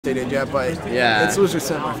yet, but yeah, it's loser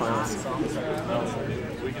semifinals.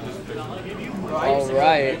 All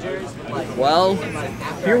right. Well,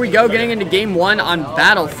 here we go, getting into game one on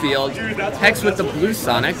Battlefield. Hex with the blue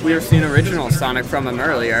Sonic. We were seeing original Sonic from him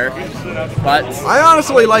earlier, but I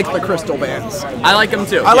honestly like the crystal bands. I like them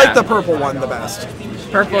too. I like the purple one the best.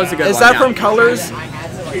 Purple is a good one. Is that from Colors?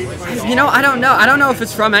 You know, I don't know. I don't know if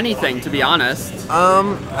it's from anything, to be honest.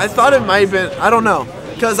 I thought it might have been. I don't know,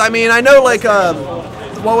 because I mean, I know like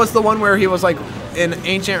what was the one where he was like in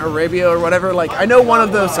ancient Arabia or whatever? Like, I know one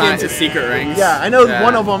of those skins is Secret Rings. Yeah, I know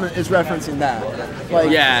one of them is referencing that.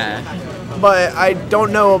 Like, yeah. But I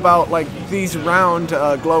don't know about like these round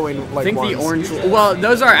glowing like. I think ones. the orange. Well,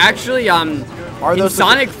 those are actually in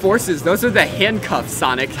Sonic Forces. Those are the handcuffs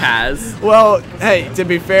Sonic has. Well, hey, to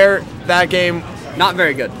be fair, that game not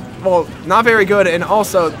very good. Well, not very good, and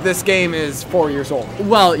also this game is 4 years old.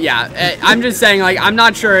 Well, yeah, I'm just saying, like, I'm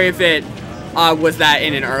not sure if it was that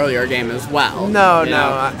in an earlier game as well. No,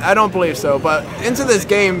 I don't believe so. But into this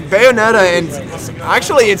game, Bayonetta, and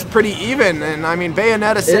actually it's pretty even. And I mean,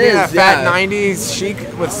 Bayonetta sitting at fat 90s, Sheik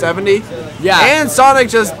with 70. Yeah. And Sonic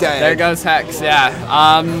just dead. There goes Hex, yeah.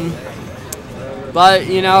 But,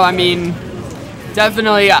 you know, I mean,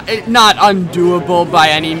 definitely not undoable by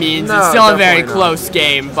any means. No, it's still a very close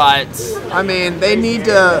game, but I mean, they need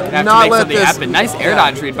to not let this happen. Nice air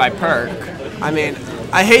dodge read by Perk. I mean,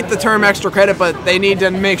 I hate the term extra credit, but they need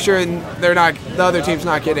to make sure the other team's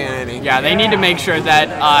not getting any. Yeah, they need to make sure that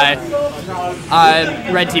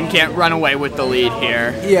red team can't run away with the lead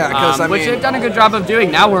here. Yeah, because which they've done a good job of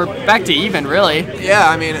doing. Now we're back to even, really. Yeah,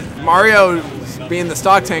 I mean, Mario being the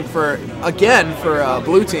stock tank for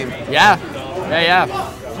blue team. Yeah. Yeah.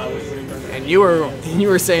 And you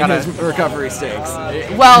were saying his recovery stakes.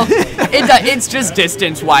 Well, it's just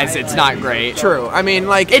distance-wise, it's not great. True. I mean,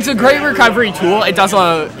 like, it's a great recovery tool. It does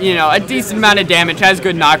a decent amount of damage, has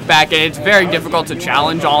good knockback, and it's very difficult to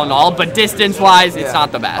challenge all in all. But distance-wise, it's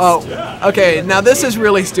not the best. Oh, okay. Now this is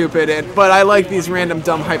really stupid, but I like these random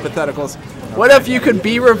dumb hypotheticals. What if you could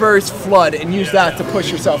reverse Flood and use that to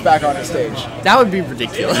push yourself back on the stage? That would be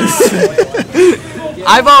ridiculous.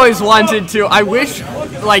 I've always wanted to. I wish,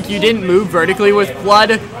 like, you didn't move vertically with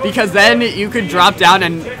Flood, because then you could drop down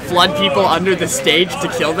and flood people under the stage to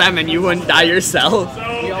kill them, and you wouldn't die yourself.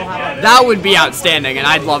 That would be outstanding, and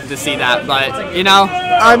I'd love to see that. But you know,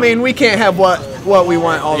 I mean, we can't have what we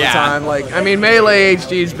want all the time. Like, I mean, Melee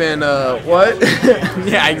HD's been what?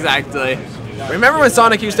 Yeah, exactly. Remember when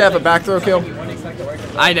Sonic used to have a back throw kill?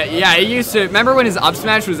 I know, yeah, he used to. Remember when his up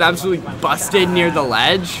smash was absolutely busted near the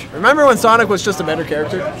ledge? Remember when Sonic was just a better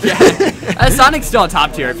character? Yeah, Sonic's still a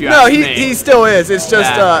top tier if you ask me. No, he still is. It's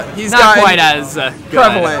just he's not quite as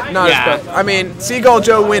prevalent. Not as prevalent. I mean, Seagull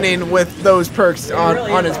Joe winning with those perks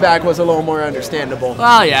on his back was a little more understandable.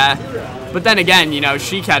 Well, yeah. But then again, you know,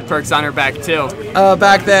 Sheik had perks on her back too.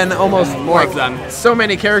 Back then, almost more of them. So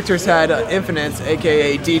many characters had infinites,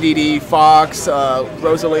 aka DDD, Fox,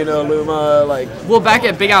 Rosalina, Luma, like. Well, back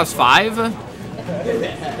at Big House 5,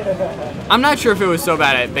 I'm not sure if it was so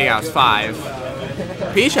bad at Big House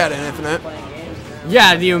 5. Peach had an infinite.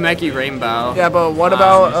 Yeah, the Umeki Rainbow. Yeah, but what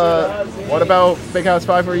about Big House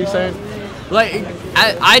 5? Were you saying? Like,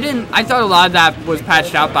 I thought a lot of that was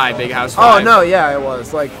patched out by Big House 5. Oh no, yeah, it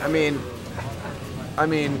was. Like, I mean,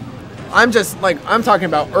 I'm talking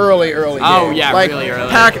about early game. Oh yeah, like, really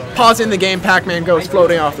early. Pausing the game, Pac-Man goes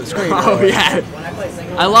floating off the screen. Oh yeah.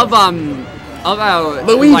 I love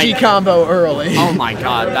Luigi combo early. Oh my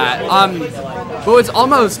god, that but what's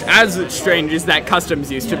almost as strange is that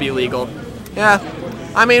customs used to be legal. Yeah,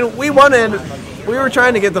 I mean, we were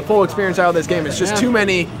trying to get the full experience out of this game. It's just too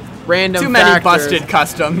many random factors. Busted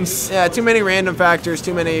customs. Yeah, too many random factors,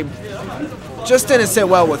 too many. Just didn't sit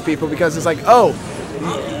well with people, because it's like, oh,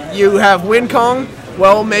 you have Win Kong?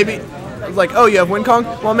 Well, maybe. Like, oh, you have Win Kong?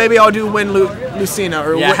 Well, maybe I'll do Win Lucina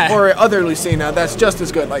or other Lucina. That's just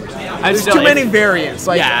as good. Like, there's too many variants.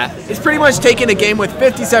 Like, it's pretty much taking a game with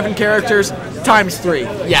 57 characters times 3.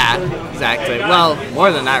 Yeah, exactly. Well,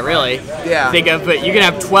 more than that, really. Yeah. But you can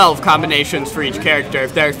have 12 combinations for each character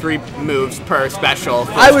if there are 3 moves per special.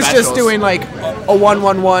 I was just doing like a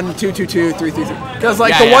 1-1-1, 2-2-2, 3-3-3. Because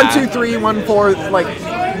like the 1-2-3, 1-4, like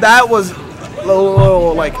that was a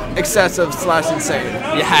little like excessive / insane.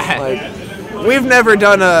 Yeah. Like, we've never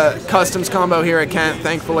done a customs combo here at Kent,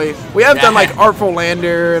 thankfully. We have done like Artful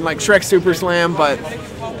Lander and like Shrek Super Slam,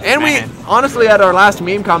 and we honestly at our last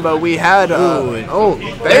meme combo we had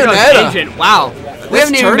Bayonetta. Agent. Wow. We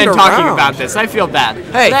haven't even been talking about this. I feel bad.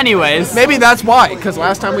 Hey, but anyways. Maybe that's why, because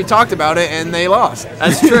last time we talked about it and they lost.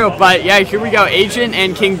 That's true, but yeah, here we go. Agent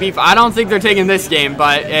and King Beef. I don't think they're taking this game,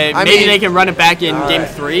 but maybe they can run it back in game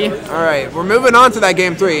 3. All right, we're moving on to that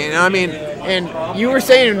game 3. And I mean, and you were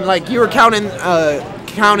saying, like, you were counting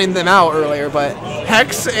them out earlier, but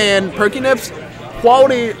Hex and Perkinips,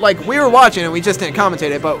 quality, like, we were watching and we just didn't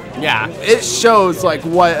commentate it, but yeah, it shows, like,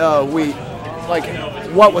 what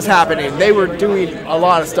what was happening. They were doing a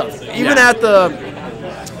lot of stuff. Even at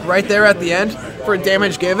right there at the end, for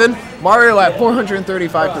damage given, Mario at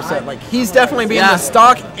 435%. Like, he's definitely being the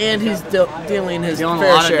stock, and he's dealing his fair a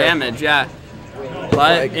lot share. Of damage, yeah.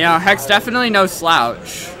 But, you know, Hex definitely no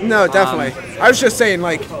slouch. No, definitely. I was just saying,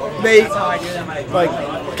 like, they,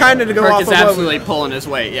 like, kind of to go Perk off is of absolutely pulling his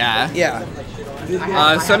weight, yeah. Yeah.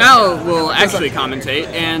 So now we'll actually commentate,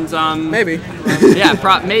 and, maybe.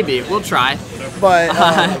 yeah, maybe. We'll try.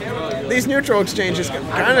 But, these neutral exchanges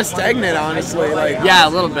kind of stagnant, honestly. Like, yeah, a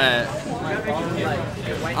little bit.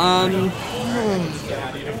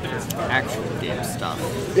 Actual game stuff.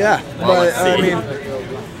 Yeah, well, but, I mean...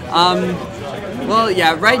 well,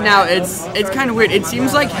 yeah, right now it's kind of weird. It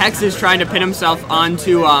seems like Hex is trying to pin himself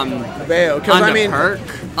onto, Bayo, because, I mean... Perk.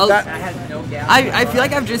 I feel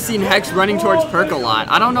like I've just seen Hex running towards Perk a lot.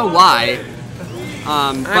 I don't know why.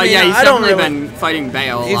 But yeah, he's definitely been fighting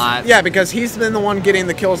Bayo a lot. Yeah, because he's been the one getting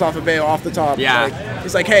the kills off of Bayo off the top. Yeah. Like,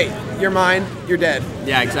 he's like, hey, you're mine, you're dead.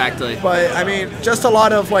 Yeah, exactly. But, I mean, just a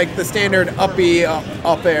lot of, like, the standard up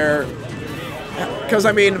air. Because,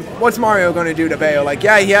 I mean, what's Mario going to do to Bayo? Like,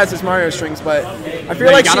 yeah, he has his Mario strings, but I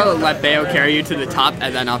feel like... you gotta let Bayo carry you to the top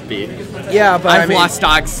and then up B. Yeah, but I've lost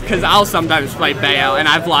stocks, because I'll sometimes fight Bayo, and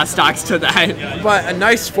I've lost stocks to that. But a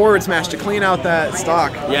nice forward smash to clean out that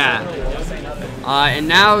stock. Yeah. And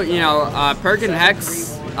now, you know, Perk and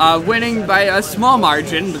Hex winning by a small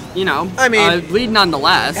margin, but, you know, I mean, lead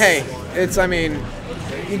nonetheless. Hey, I mean,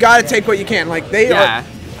 you got to take what you can. Like, they are,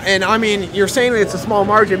 and I mean, you're saying it's a small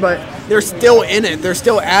margin, but they're still in it. They're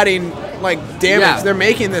still adding, like, damage. Yeah. They're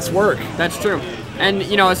making this work. That's true. And,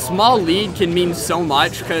 you know, a small lead can mean so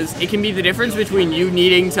much, because it can be the difference between you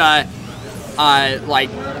needing to,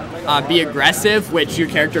 be aggressive, which your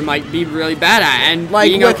character might be really bad at, and like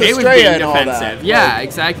being okay with being defensive. Yeah, like,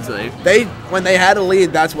 exactly. When they had a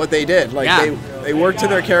lead, that's what they did. Like, they worked to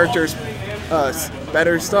their characters'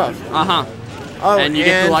 better stuff. And you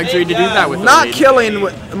get the luxury to do that with not killing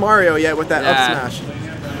Mario yet with that up smash.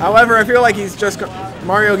 However, I feel like he's just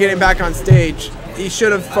Mario getting back on stage. He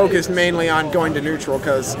should have focused mainly on going to neutral,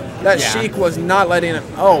 because that Sheik was not letting him.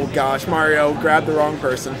 Oh gosh, Mario grabbed the wrong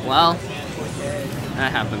person. Well,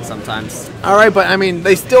 that happens sometimes. All right, but I mean,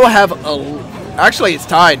 they still have actually, it's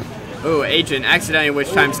tied. Ooh, Agent accidentally which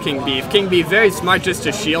times King Beef. King Beef very smart just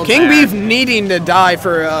to shield. King Beef needing to die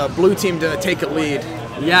for blue team to take a lead.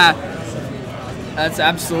 Yeah, that's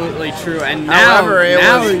absolutely true. And now,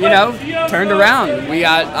 you know, turned around. We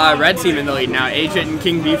got red team in the lead now. Agent and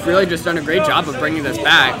King Beef really just done a great job of bringing this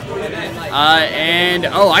back. And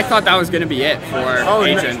I thought that was going to be it for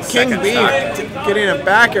Agent. King Beef getting a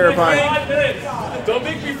back air by. Don't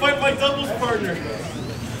make me fight my doubles partner,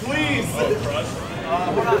 please.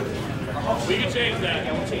 We can change that.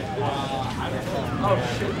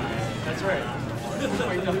 That's right.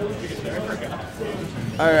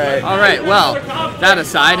 All right. Well, that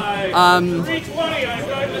aside,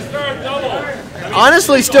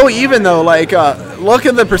 honestly, still even though. Like, look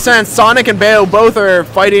at the percent. Sonic and Bayo both are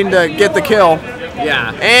fighting to get the kill.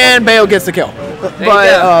 Yeah. And Bayo gets the kill.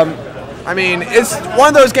 But I mean, it's one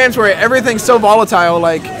of those games where everything's so volatile.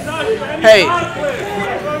 Like, hey,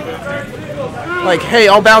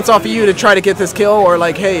 I'll bounce off of you to try to get this kill, or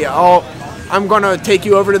like, hey, I'm gonna take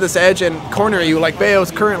you over to this edge and corner you, like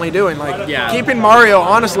Bayo's currently doing. Like, keeping Mario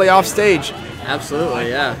honestly off stage. Absolutely,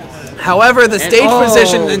 yeah. However, the stage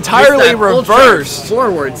position entirely reversed.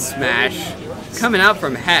 Forward smash coming out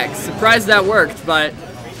from Hex. Surprised that worked, but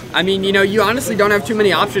I mean, you know, you honestly don't have too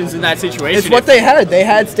many options in that situation. It's what they had. They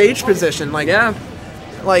had stage position. Like,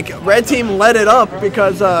 like red team let it up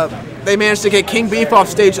because they managed to get King Beef off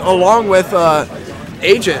stage along with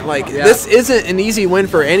Agent. Like, this isn't an easy win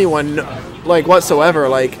for anyone, like, whatsoever.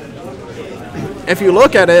 Like, if you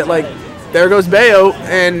look at it, like, there goes Bayo,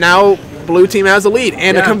 and now blue team has a lead,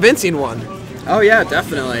 and a convincing one. Oh yeah,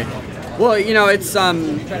 definitely. Well, you know, it's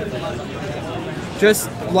just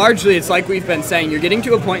largely, it's like we've been saying, you're getting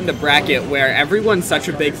to a point in the bracket where everyone's such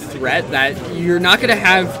a big threat that you're not going to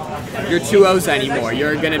have your 2-0s anymore.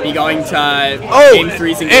 You're going to be going to game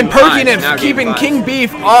 3s and game 5s. And Perkinips keeping King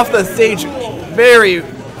Beef off the stage very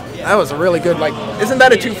That was a really good, like, isn't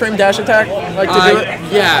that a 2-frame dash attack? Like, to do it?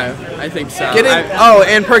 Yeah, I think so. Get it? Oh,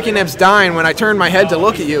 and Perkinips dying when I turned my head to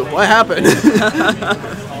look at you. What happened?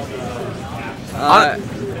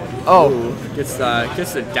 Gets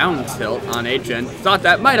the down tilt on Agent. Thought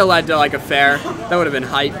that might have led to like a fair. That would have been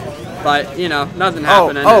hype. But, you know, nothing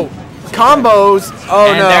happening. Combos. Oh,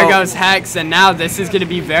 and no. there goes Hex, and now this is going to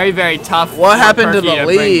be very, very tough. What happened to Perky the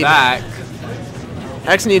bring lead? Back.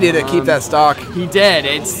 Hex needed to keep that stock. He did.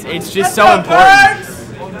 It's just so important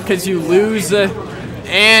because you lose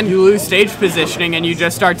stage positioning, and you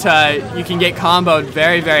just start to you can get comboed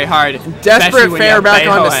very, very hard. Desperate fair back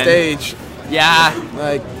on the stage. Yeah,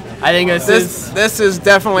 like I think this is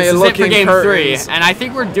definitely this is looking it for game curtains. 3, and I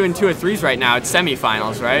think we're doing 2 of 3s right now. It's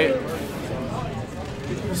semifinals, right?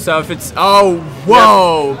 So if it's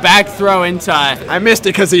back throw into I missed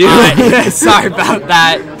it because of you. Sorry about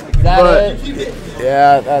that.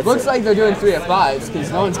 Yeah, that's looks like they're doing 3 of 5s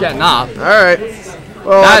because no one's getting up. All right.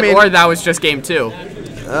 Well, or that was just game 2.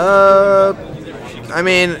 I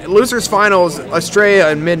mean, losers finals, Australia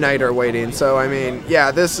and Midnight are waiting. So I mean,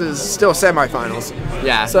 yeah, this is still semifinals.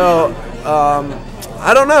 Yeah. So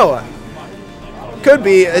I don't know. Could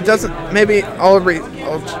be. It doesn't. Maybe I'll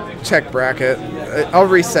check bracket. I'll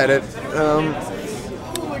reset it.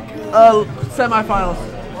 Semifinals.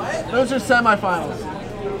 Those are semifinals.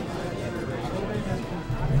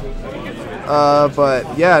 But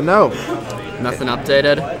yeah, no. Nothing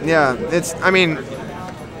updated. Yeah, it's. I mean.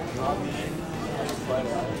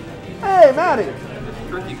 Hey, Maddie. You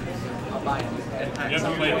have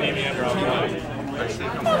to play KB&Agent offline.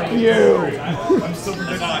 I'm still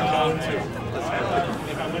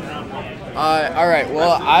all right.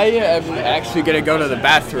 Well, I am actually gonna go to the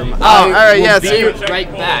bathroom. All right. Yeah. Be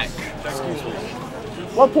right back.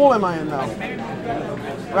 What pool am I in now?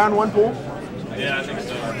 Round 1 pool. Yeah, I think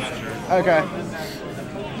so. I'm not sure. Okay.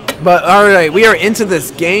 But all right, we are into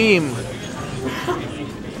this game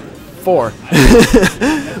 4.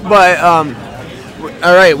 But all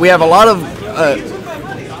right, we have a lot of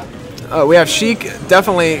we have Sheik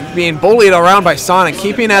definitely being bullied around by Sonic,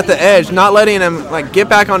 keeping at the edge, not letting him like get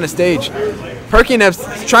back on the stage.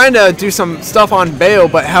 Perkinips trying to do some stuff on Bayo,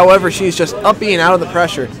 but however she's just upping out of the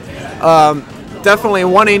pressure. Definitely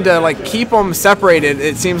wanting to like keep them separated.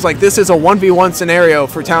 It seems like this is a 1v1 scenario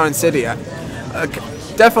for Town and City.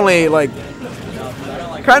 Definitely like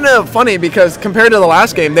kind of funny because compared to the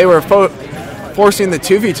last game, they were forcing the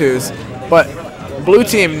 2v2s, but blue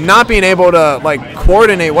team not being able to like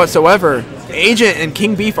coordinate whatsoever. Agent and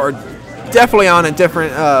King Beef are definitely on a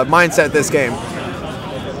different mindset this game.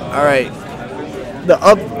 All right, the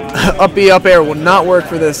up B up air will not work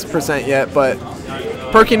for this percent yet, but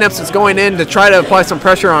Perkinips is going in to try to apply some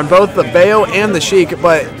pressure on both the Bayo and the Sheik,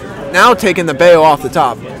 but now taking the Bayo off the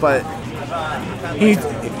top. But he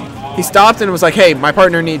stopped and was like, hey, my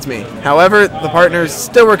partner needs me. However, the partner's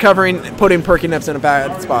still recovering, putting Perkinips in a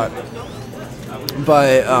bad spot.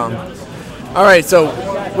 But, all right, so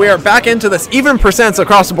we are back into this even percents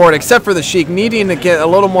across the board, except for the Sheik, needing to get a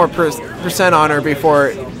little more percent on her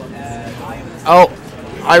before... Oh,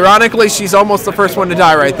 ironically, she's almost the first one to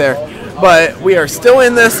die right there. But we are still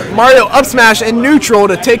in this. Mario up smash and neutral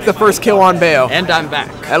to take the first kill on Bayo. And I'm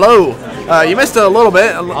back. Hello. You missed it a little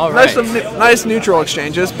bit. Right. Nice neutral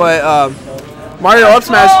exchanges, but Mario up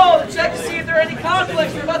smash. Check to see if there are any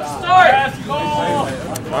conflicts. We're about to start.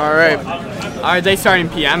 All right. Are they starting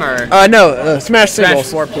PM or? No, smash singles.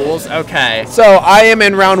 Smash 4 pools. Okay. So I am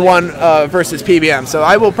in round 1 versus PBM. So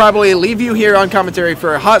I will probably leave you here on commentary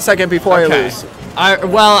for a hot second before I lose.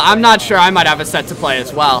 Well, I'm not sure. I might have a set to play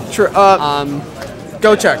as well. Sure.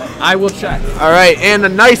 Go check. I will check. All right, and a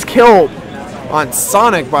nice kill on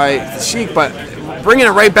Sonic by Sheik, but bringing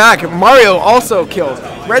it right back. Mario also killed.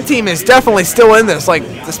 Red team is definitely still in this. Like,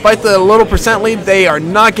 despite the little percent lead, they are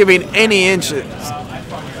not giving any inches.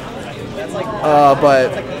 But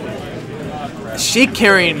Sheik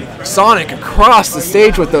carrying Sonic across the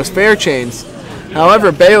stage with those fair chains.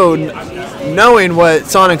 However, Bayo, knowing what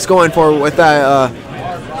Sonic's going for with that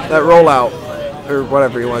that rollout, or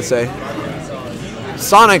whatever you want to say,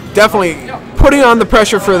 Sonic definitely putting on the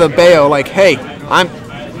pressure for the Bayo. Like, hey,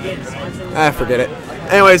 forget it.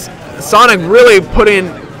 Anyways, Sonic really putting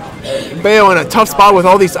Bayo in a tough spot with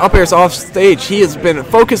all these up airs off stage. He has been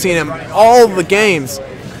focusing him all the games.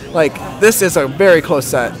 Like, this is a very close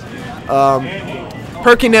set.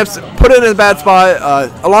 Perkinips put it in a bad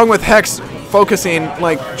spot, along with Hex focusing,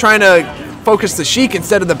 like trying to focus the Sheik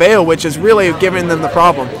instead of the Bayo, which is really giving them the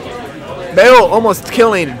problem. Bayo almost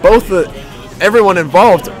killing everyone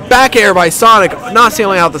involved. Back air by Sonic, not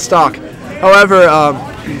sealing out the stock. However,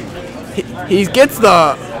 he gets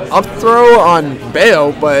the up throw on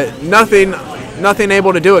Bayo, but nothing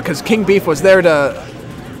able to do it because King Beef was there to.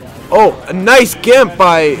 Oh, a nice gimp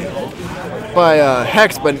by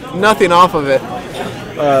Hex, but nothing off of it.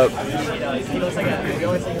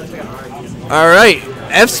 All right,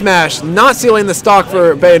 F Smash not sealing the stock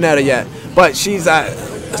for Bayonetta yet, but she's at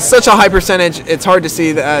such a high percentage. It's hard to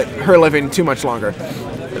see that her living too much longer.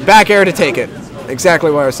 Back air to take it.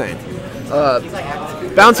 Exactly what I was saying.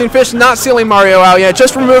 Bouncing Fish not sealing Mario out yet,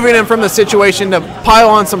 just removing him from the situation to pile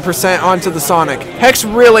on some percent onto the Sonic. Hex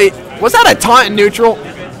really... Was that a taunt in neutral?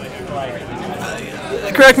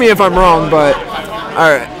 Correct me if I'm wrong, but...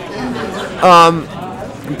 Alright.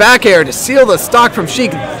 Back air to seal the stock from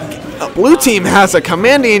Sheik. Blue team has a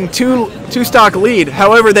commanding two stock lead.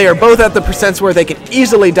 However, they are both at the percents where they can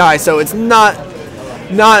easily die, so it's not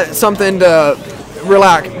something to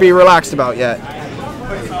be relaxed about yet.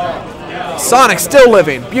 Sonic still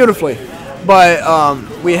living beautifully, but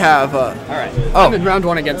we have. All right. I'm in round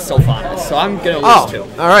 1 against Sylphanis, so I'm gonna lose 2.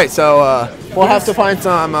 All right. So we'll have to find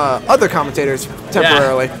some other commentators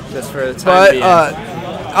temporarily. Yeah, just for the time being.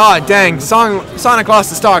 Dang! Sonic lost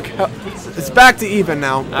the stock. It's back to even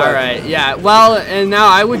now. All right. Yeah. Well, and now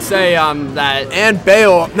I would say that. And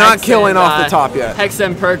Bale not killing off the top yet. Hex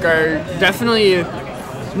and Perk are definitely.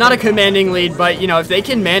 Not a commanding lead, but you know, if they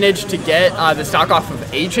can manage to get the stock off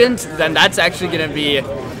of Agent, then that's actually going to be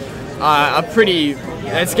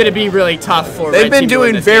it's going to be really tough for. They've been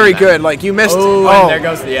doing very good. Like you missed. Oh, and there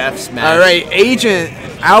goes the F smash. All right, Agent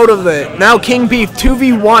out of the now. King Beef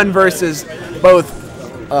 2v1 versus both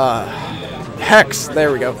Hex.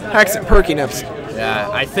 There we go. Hex and Perkinips. Yeah,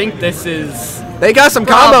 I think this is. They got some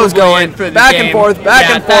combos going, back and forth.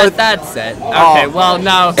 That's it. Okay, well,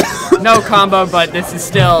 no combo, but this is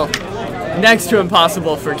still next to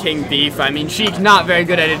impossible for King Beef. I mean, Sheik not very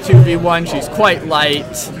good at a 2v1. She's quite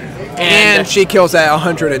light. And she kills at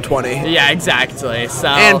 120. Yeah, exactly. So.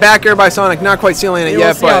 And back air by Sonic, not quite sealing it yet.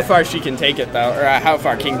 We'll see how far she can take it, though, or how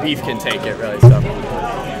far King Beef can take it, really. So.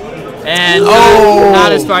 And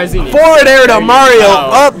not as far as he needs. Forward air to Mario,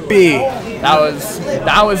 up B.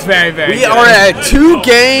 That was very, very We good. are at a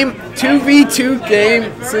 2v2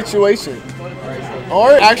 game situation.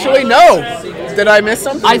 Or actually, no. Did I miss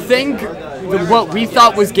something? I think what we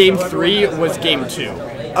thought was game 3 was game 2.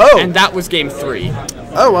 Oh. And that was game 3.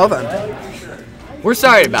 Oh, well then. We're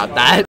sorry about that.